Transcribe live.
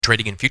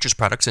Trading in futures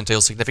products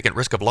entails significant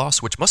risk of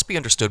loss, which must be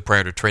understood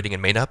prior to trading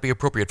and may not be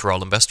appropriate for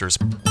all investors.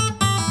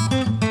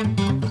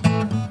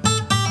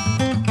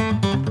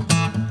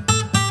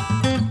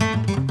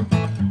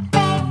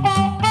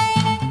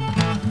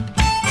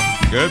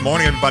 Good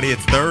morning, everybody.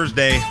 It's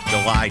Thursday,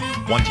 July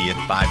 20th,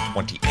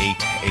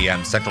 5:28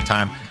 a.m. Central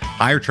Time.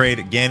 Higher trade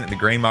again in the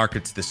grain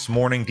markets this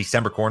morning.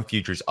 December corn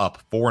futures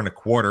up 4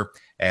 1/4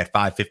 at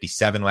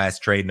 5.57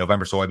 last trade.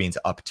 November soybeans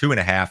up 2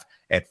 1/2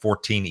 at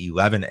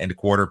 14.11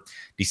 1/4.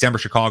 December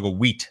Chicago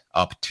wheat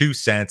up 2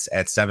 cents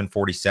at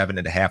 7.47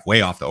 1/2,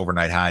 way off the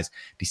overnight highs.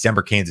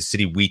 December Kansas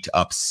City wheat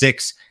up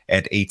 6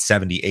 at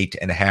 8.78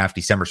 1/2.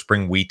 December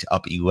spring wheat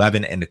up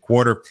 11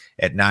 1/4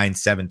 at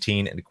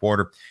 9.17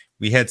 1/4.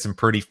 We had some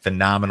pretty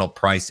phenomenal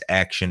price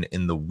action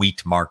in the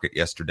wheat market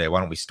yesterday. Why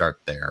don't we start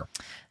there?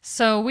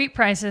 So wheat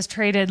prices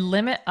traded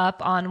limit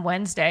up on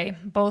Wednesday.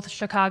 Both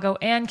Chicago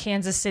and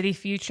Kansas City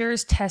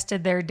futures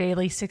tested their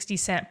daily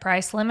 60-cent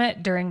price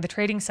limit during the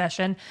trading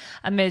session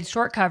amid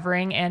short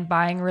covering and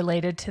buying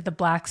related to the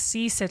Black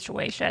Sea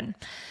situation.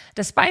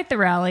 Despite the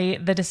rally,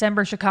 the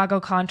December Chicago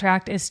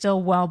contract is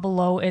still well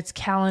below its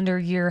calendar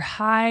year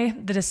high.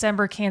 The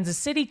December Kansas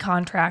City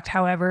contract,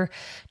 however,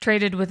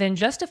 traded within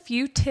just a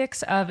few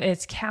ticks of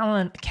its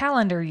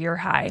calendar year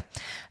high.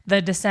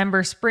 The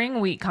December spring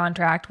wheat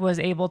contract was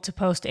able to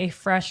post a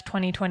fresh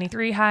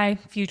 2023 high.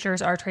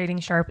 Futures are trading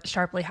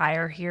sharply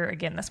higher here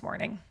again this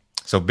morning.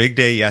 So big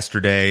day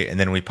yesterday, and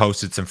then we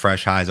posted some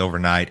fresh highs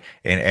overnight.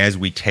 And as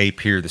we tape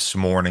here this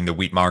morning, the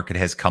wheat market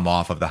has come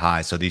off of the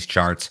high. So these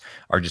charts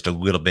are just a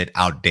little bit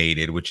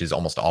outdated, which is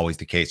almost always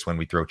the case when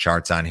we throw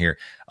charts on here.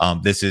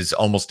 This is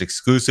almost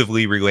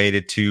exclusively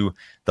related to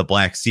the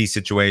Black Sea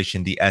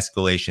situation, the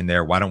escalation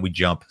there. Why don't we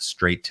jump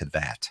straight to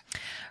that?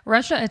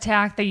 Russia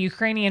attacked the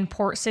Ukrainian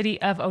port city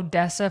of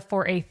Odessa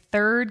for a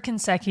third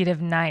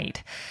consecutive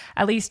night.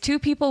 At least 2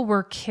 people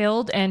were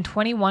killed and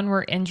 21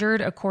 were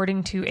injured,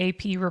 according to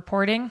AP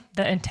reporting.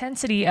 The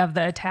intensity of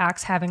the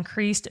attacks have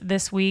increased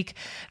this week.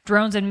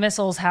 Drones and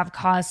missiles have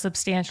caused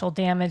substantial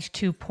damage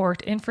to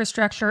port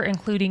infrastructure,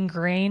 including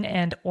grain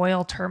and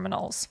oil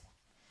terminals.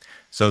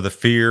 So the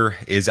fear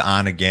is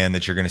on again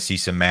that you're going to see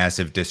some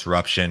massive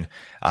disruption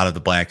out of the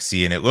Black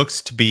Sea, and it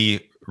looks to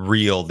be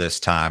real this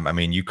time. I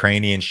mean,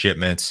 Ukrainian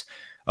shipments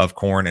of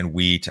corn and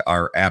wheat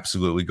are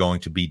absolutely going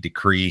to be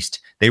decreased.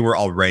 They were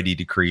already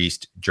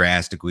decreased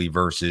drastically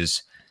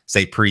versus,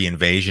 say,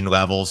 pre-invasion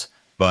levels.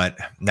 But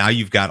now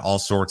you've got all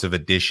sorts of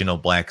additional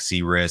Black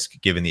Sea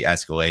risk given the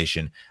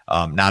escalation.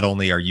 Not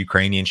only are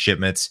Ukrainian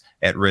shipments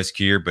at risk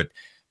here, but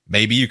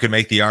maybe you could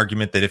make the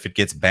argument that if it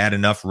gets bad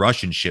enough,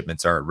 Russian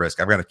shipments are at risk.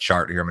 I've got a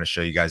chart here I'm going to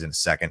show you guys in a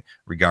second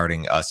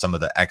regarding some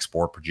of the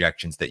export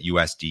projections that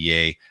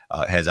USDA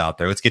has out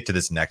there. Let's get to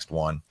this next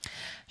one.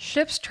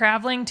 Ships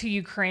traveling to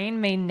Ukraine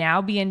may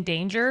now be in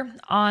danger.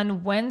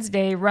 On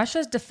Wednesday,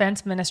 Russia's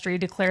defense ministry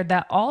declared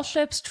that all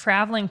ships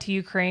traveling to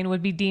Ukraine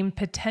would be deemed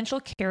potential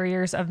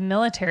carriers of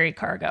military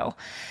cargo.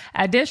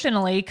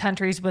 Additionally,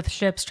 countries with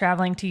ships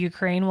traveling to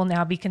Ukraine will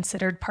now be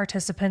considered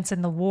participants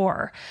in the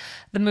war.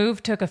 The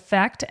move took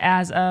effect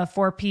as of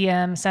 4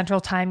 p.m. Central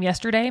Time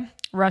yesterday.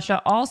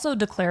 Russia also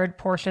declared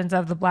portions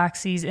of the Black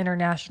Sea's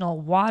international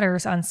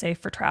waters unsafe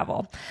for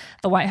travel.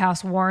 The White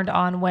House warned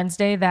on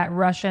Wednesday that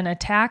Russian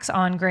attacks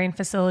on grain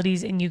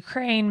facilities in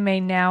Ukraine may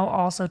now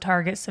also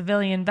target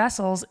civilian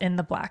vessels in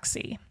the Black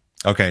Sea.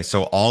 Okay,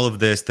 so all of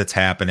this that's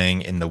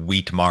happening in the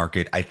wheat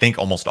market, I think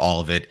almost all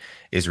of it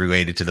is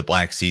related to the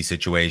Black Sea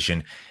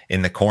situation.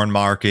 In the corn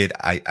market,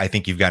 I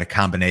think you've got a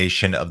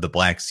combination of the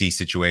Black Sea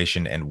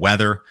situation and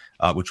weather,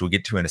 which we'll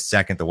get to in a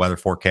second. The weather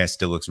forecast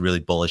still looks really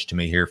bullish to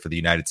me here for the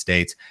United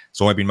States.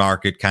 Soybean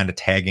market kind of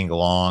tagging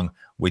along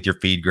with your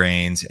feed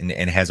grains and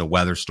has a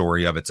weather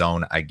story of its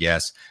own, I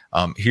guess.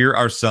 Here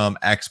are some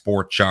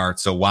export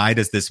charts. So why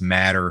does this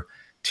matter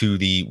to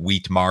the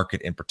wheat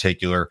market in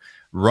particular?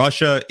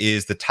 Russia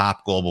is the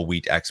top global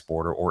wheat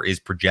exporter, or is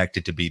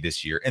projected to be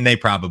this year, and they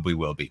probably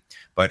will be.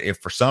 But if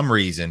for some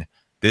reason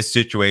this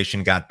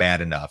situation got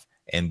bad enough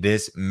and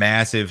this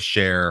massive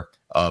share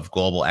of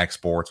global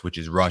exports, which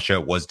is Russia,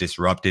 was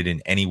disrupted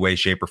in any way,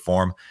 shape, or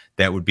form,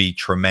 that would be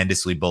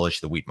tremendously bullish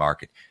to the wheat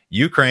market.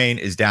 Ukraine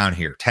is down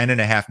here,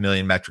 10.5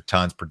 million metric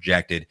tons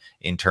projected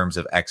in terms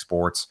of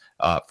exports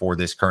for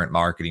this current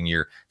marketing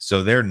year.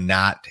 So they're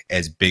not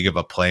as big of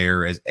a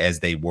player as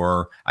they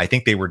were. I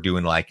think they were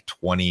doing like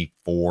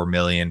 24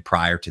 million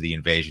prior to the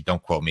invasion.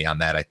 Don't quote me on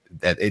that.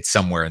 It's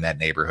somewhere in that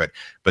neighborhood.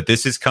 But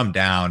this has come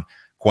down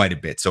quite a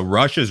bit. So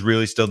Russia is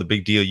really still the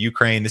big deal.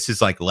 Ukraine, this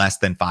is like less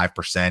than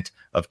 5%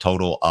 of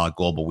total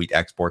global wheat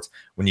exports.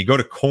 When you go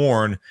to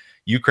corn,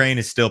 Ukraine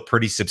is still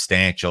pretty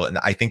substantial. And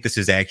I think this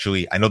is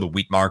actually, I know the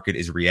wheat market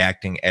is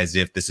reacting as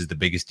if this is the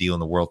biggest deal in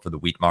the world for the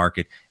wheat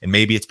market. And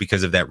maybe it's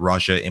because of that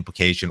Russia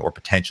implication or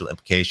potential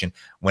implication.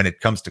 When it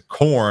comes to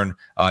corn,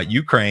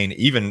 Ukraine,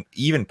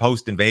 even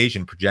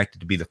post-invasion,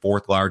 projected to be the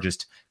 4th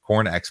largest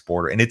corn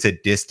exporter, and it's a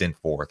distant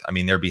 4th. I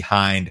mean, they're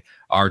behind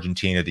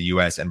Argentina, the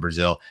U.S., and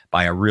Brazil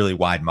by a really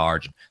wide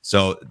margin.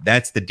 So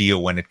that's the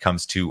deal when it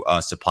comes to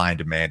supply and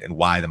demand and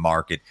why the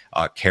market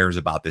cares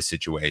about this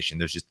situation.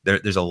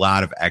 There's a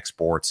lot of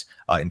exports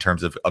in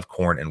terms of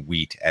corn and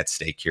wheat at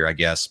stake here, I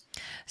guess.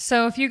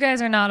 So if you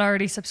guys are not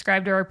already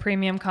subscribed to our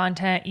premium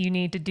content, you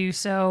need to do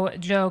so.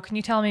 Joe, can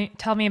you tell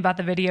me about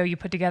the video you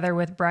put together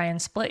with Brian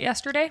Split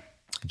yesterday?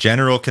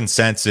 General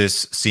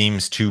consensus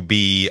seems to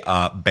be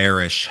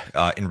bearish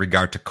in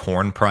regard to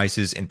corn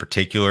prices in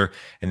particular.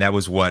 And that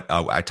was what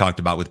I talked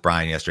about with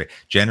Brian yesterday.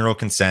 General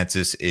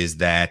consensus is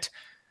that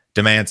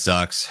demand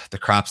sucks. The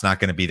crop's not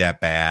going to be that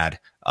bad.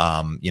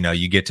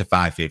 You get to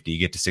 $5.50, you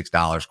get to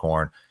 $6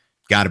 corn,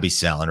 got to be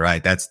selling,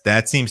 right?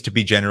 That seems to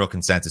be general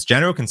consensus.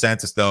 General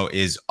consensus, though,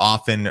 is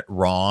often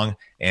wrong.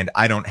 And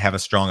I don't have a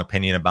strong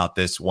opinion about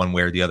this one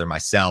way or the other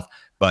myself.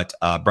 But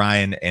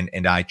Brian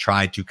and I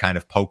tried to kind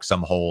of poke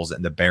some holes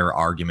in the bear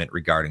argument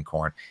regarding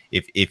corn.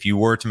 If you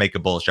were to make a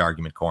bullish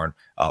argument, corn,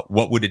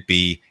 what would it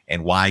be,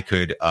 and why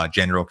could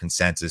general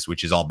consensus,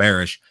 which is all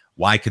bearish,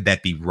 why could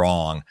that be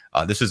wrong?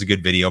 This was a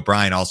good video.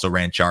 Brian also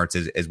ran charts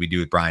as we do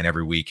with Brian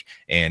every week.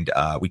 And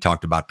we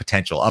talked about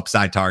potential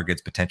upside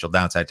targets, potential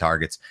downside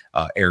targets,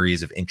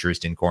 areas of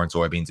interest in corn,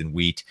 soybeans, and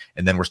wheat.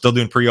 And then we're still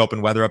doing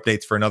pre-open weather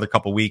updates for another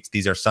couple weeks.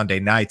 These are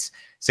Sunday nights,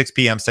 6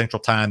 p.m. Central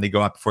Time. They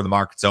go out before the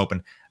market's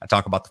open. I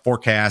talk about the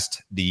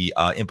forecast, the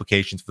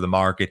implications for the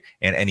market,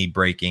 and any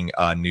breaking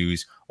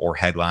news or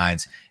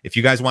headlines. If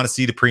you guys want to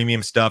see the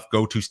premium stuff,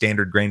 go to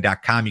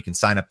standardgrain.com. You can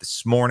sign up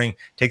this morning.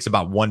 It takes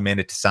about 1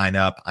 minute to sign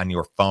up on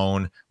your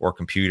phone or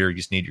computer. You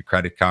just need your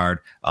credit card.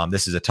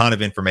 This is a ton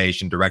of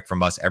information direct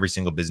from us every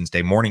single business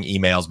day. Morning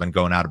emails been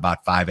going out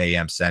about 5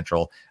 a.m.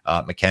 Central.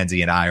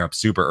 Mackenzie and I are up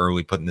super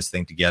early putting this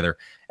thing together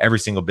every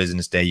single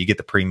business day. You get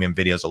the premium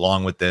videos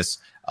along with this.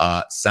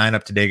 Sign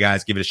up today,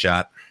 guys. Give it a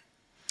shot.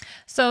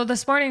 So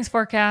this morning's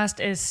forecast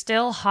is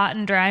still hot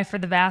and dry for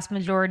the vast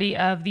majority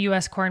of the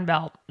U.S. Corn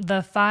Belt.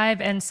 The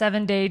 5 and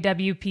 7 day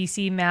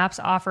WPC maps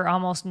offer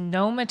almost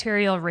no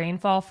material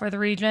rainfall for the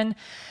region.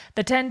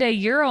 The 10-day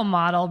Euro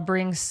model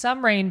brings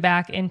some rain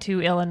back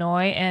into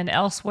Illinois and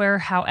elsewhere.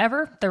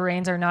 However, the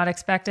rains are not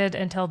expected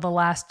until the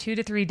last 2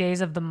 to 3 days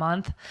of the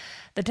month.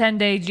 The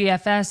 10-day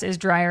GFS is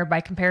drier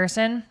by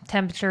comparison.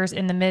 Temperatures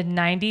in the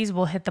mid-90s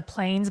will hit the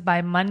plains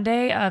by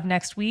Monday of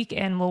next week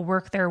and will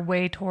work their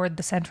way toward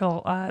the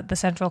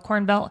central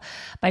Corn Belt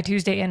by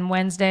Tuesday and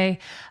Wednesday.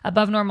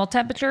 Above normal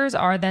temperatures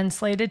are then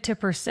slated to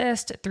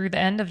persist through the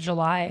end of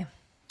July.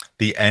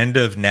 The end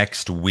of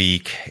next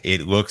week,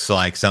 it looks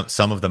like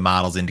some of the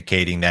models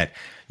indicating that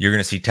you're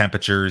going to see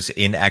temperatures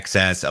in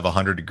excess of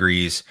 100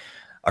 degrees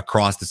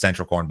across the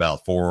central Corn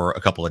Belt for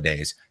a couple of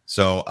days.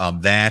 So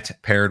that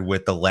paired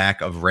with the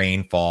lack of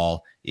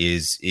rainfall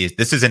is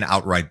this is an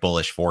outright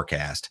bullish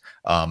forecast.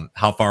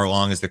 How far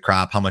along is the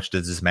crop? How much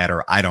does this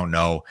matter? I don't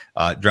know.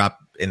 Drop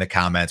in the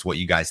comments what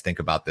you guys think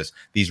about this.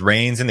 These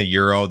rains in the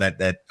Euro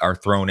that are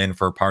thrown in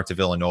for parts of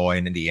Illinois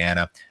and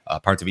Indiana,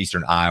 parts of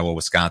eastern Iowa,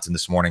 Wisconsin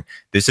this morning.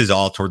 This is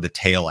all toward the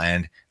tail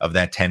end of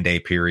that 10-day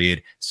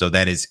period. So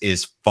that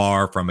is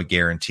far from a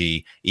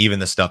guarantee. Even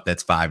the stuff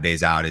that's 5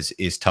 days out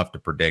is tough to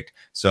predict.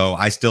 So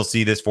I still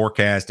see this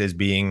forecast as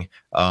being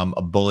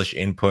a bullish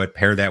input.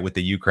 Pair that with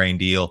the Ukraine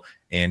deal,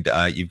 and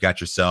you've got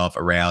yourself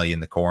a rally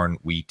in the corn,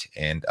 wheat,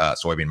 and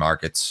soybean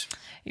markets.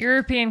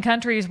 European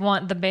countries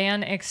want the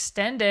ban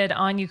extended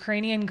on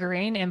Ukrainian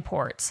grain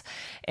imports.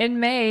 In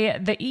May,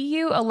 the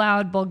EU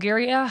allowed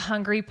Bulgaria,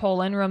 Hungary,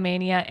 Poland,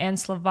 Romania, and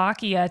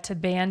Slovakia to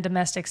ban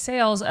domestic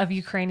sales of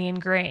Ukrainian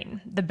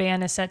grain. The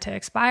ban is set to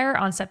expire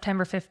on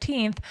September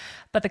 15th,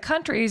 but the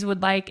countries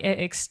would like it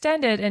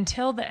extended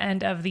until the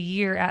end of the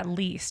year at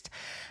least.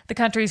 The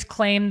countries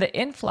claim the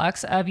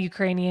influx of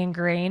Ukrainian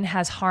grain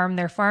has harmed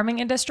their farming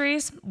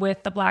industries.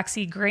 With the Black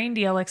Sea grain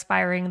deal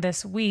expiring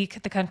this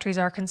week, the countries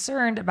are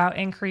concerned about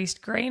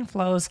increased grain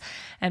flows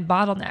and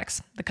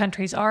bottlenecks. The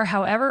countries are,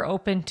 however,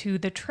 open to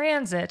the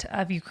transit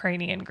of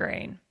Ukrainian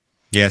grain.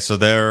 Yeah, so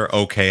they're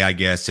okay, I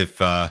guess,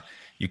 if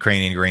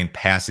Ukrainian grain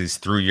passes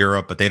through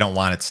Europe, but they don't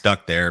want it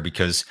stuck there,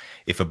 because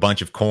if a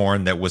bunch of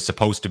corn that was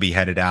supposed to be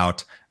headed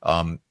out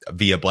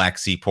via Black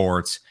Sea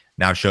ports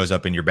now shows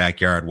up in your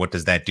backyard, what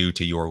does that do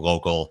to your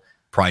local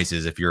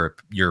prices? If you're a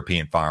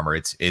European farmer,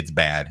 it's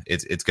bad.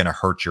 It's going to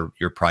hurt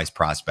your price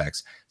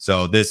prospects.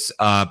 So this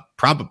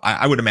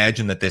I would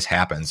imagine that this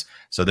happens.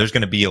 So there's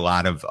going to be a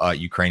lot of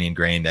Ukrainian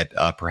grain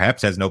that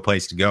perhaps has no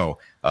place to go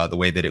the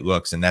way that it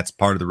looks. And that's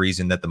part of the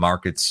reason that the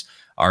markets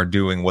are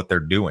doing what they're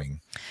doing.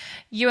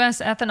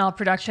 U.S. ethanol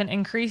production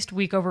increased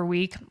week over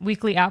week.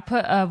 Weekly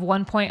output of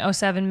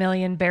 1.07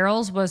 million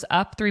barrels was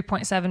up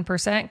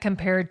 3.7%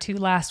 compared to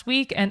last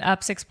week and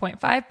up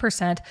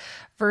 6.5%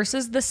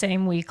 versus the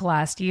same week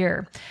last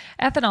year.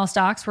 Ethanol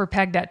stocks were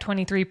pegged at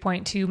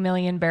 23.2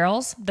 million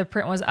barrels. The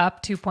print was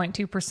up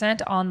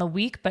 2.2% on the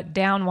week, but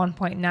down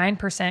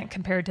 1.9%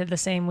 compared to the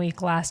same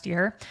week last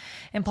year.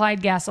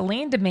 Implied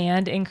gasoline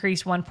demand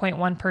increased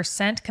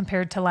 1.1%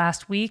 compared to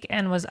last week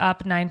and was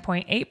up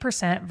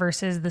 9.8%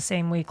 versus the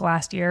same week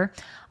last year.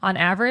 On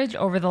average,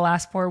 over the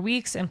last 4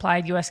 weeks,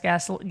 implied U.S.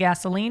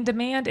 gasoline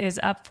demand is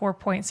up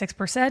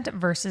 4.6%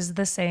 versus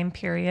the same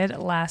period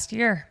last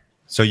year.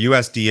 So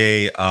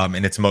USDA,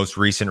 in its most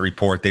recent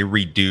report, they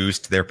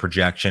reduced their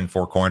projection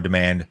for corn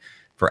demand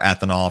for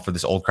ethanol for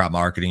this old crop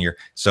marketing year.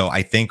 So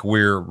I think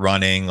we're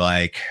running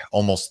like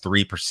almost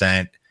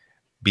 3%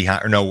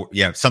 behind, or no,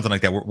 yeah, something like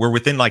that. We're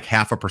within like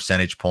half a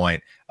percentage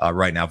point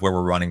right now of where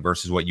we're running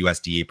versus what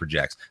USDA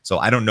projects. So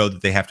I don't know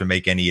that they have to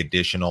make any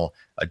additional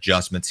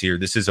adjustments here.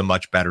 This is a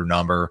much better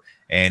number.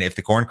 And if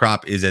the corn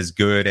crop is as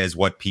good as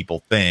what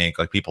people think,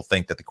 like people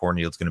think that the corn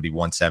yield is going to be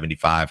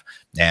 175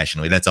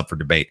 nationally, that's up for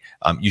debate.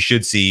 You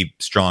should see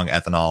strong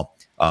ethanol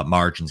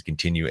margins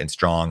continue and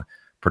strong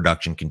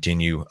production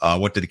continue.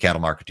 What did the cattle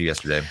market do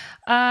yesterday?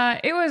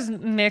 It was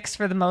mixed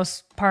for the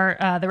most part.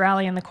 The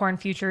rally in the corn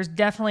futures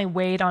definitely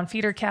weighed on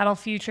feeder cattle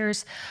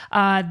futures.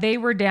 They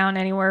were down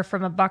anywhere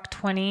from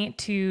 $1.20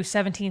 to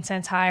 17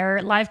 cents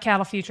higher. Live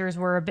cattle futures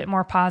were a bit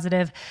more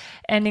positive,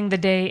 ending the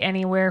day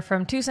anywhere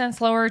from 2 cents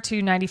lower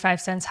to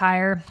 95 cents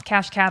higher.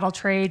 Cash cattle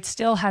trade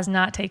still has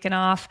not taken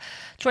off.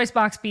 Choice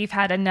box beef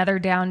had another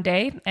down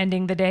day,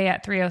 ending the day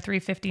at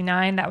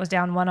 303.59. That was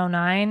down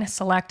 109.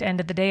 Select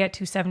ended the day at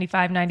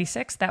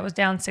 275.96. That was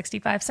down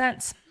 65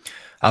 cents.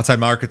 Outside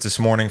markets this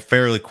morning,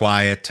 fairly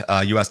quiet.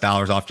 U.S.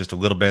 dollars off just a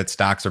little bit.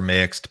 Stocks are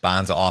mixed.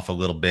 Bonds are off a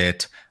little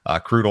bit.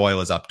 Crude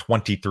oil is up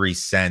 23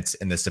 cents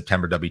in the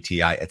September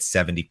WTI at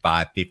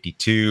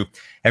 75.52.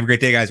 Have a great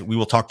day, guys. We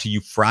will talk to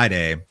you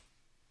Friday